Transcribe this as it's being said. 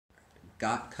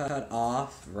got cut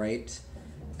off right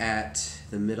at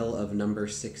the middle of number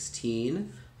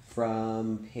 16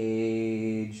 from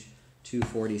page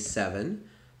 247.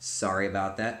 Sorry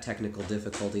about that, technical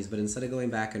difficulties, but instead of going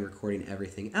back and recording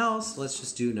everything else, let's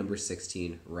just do number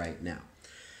 16 right now.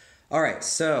 All right,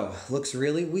 so looks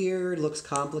really weird, looks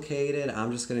complicated.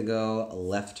 I'm just gonna go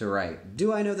left to right.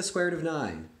 Do I know the square root of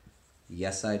 9?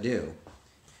 Yes, I do.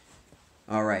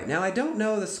 All right, now I don't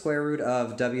know the square root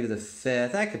of w to the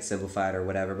 5th. I could simplify it or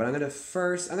whatever, but I'm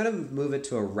gonna move it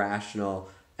to a rational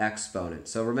exponent.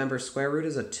 So remember, square root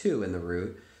is a 2 in the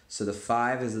root, so the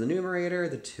 5 is the numerator,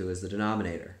 the 2 is the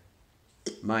denominator.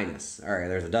 Minus, all right,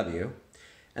 there's a w.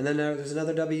 And then there's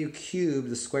another w cubed,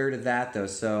 the square root of that though,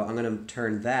 so I'm gonna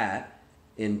turn that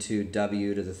into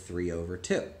w to the 3 over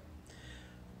 2.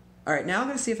 All right, now I'm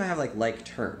gonna see if I have like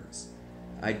terms.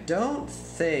 I don't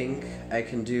think I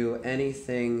can do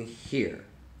anything here,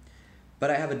 but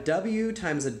I have a w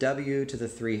times a w to the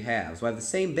 3 halves. So I have the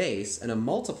same base, and I'm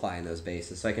multiplying those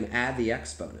bases, so I can add the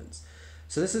exponents.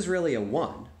 So this is really a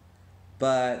 1,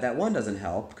 but that 1 doesn't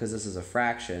help because this is a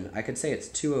fraction. I could say it's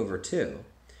 2 over 2,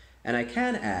 and I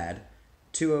can add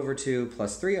 2 over 2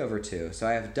 plus 3 over 2, so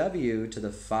I have w to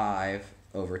the 5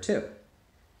 over 2.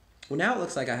 Well, now it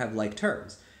looks like I have like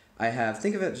terms.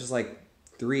 Think of it just like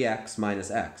 3x minus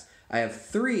x. I have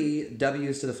 3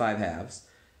 w's to the 5 halves.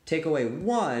 Take away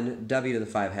 1 w to the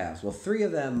 5 halves. Well, 3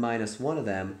 of them minus 1 of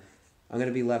them, I'm going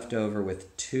to be left over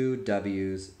with 2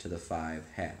 w's to the 5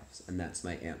 halves, and that's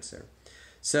my answer.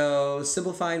 So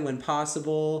simplifying when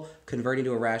possible, converting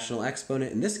to a rational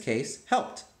exponent, in this case,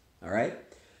 helped. All right?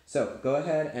 So go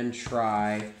ahead and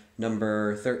try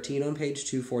number 13 on page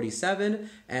 247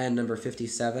 and number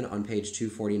 57 on page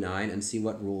 249 and see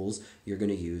what rules you're going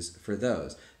to use for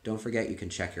those. Don't forget, you can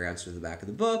check your answers at the back of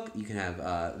the book. You can have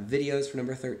videos for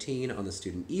number 13 on the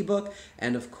student ebook,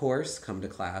 and of course, come to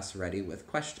class ready with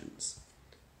questions.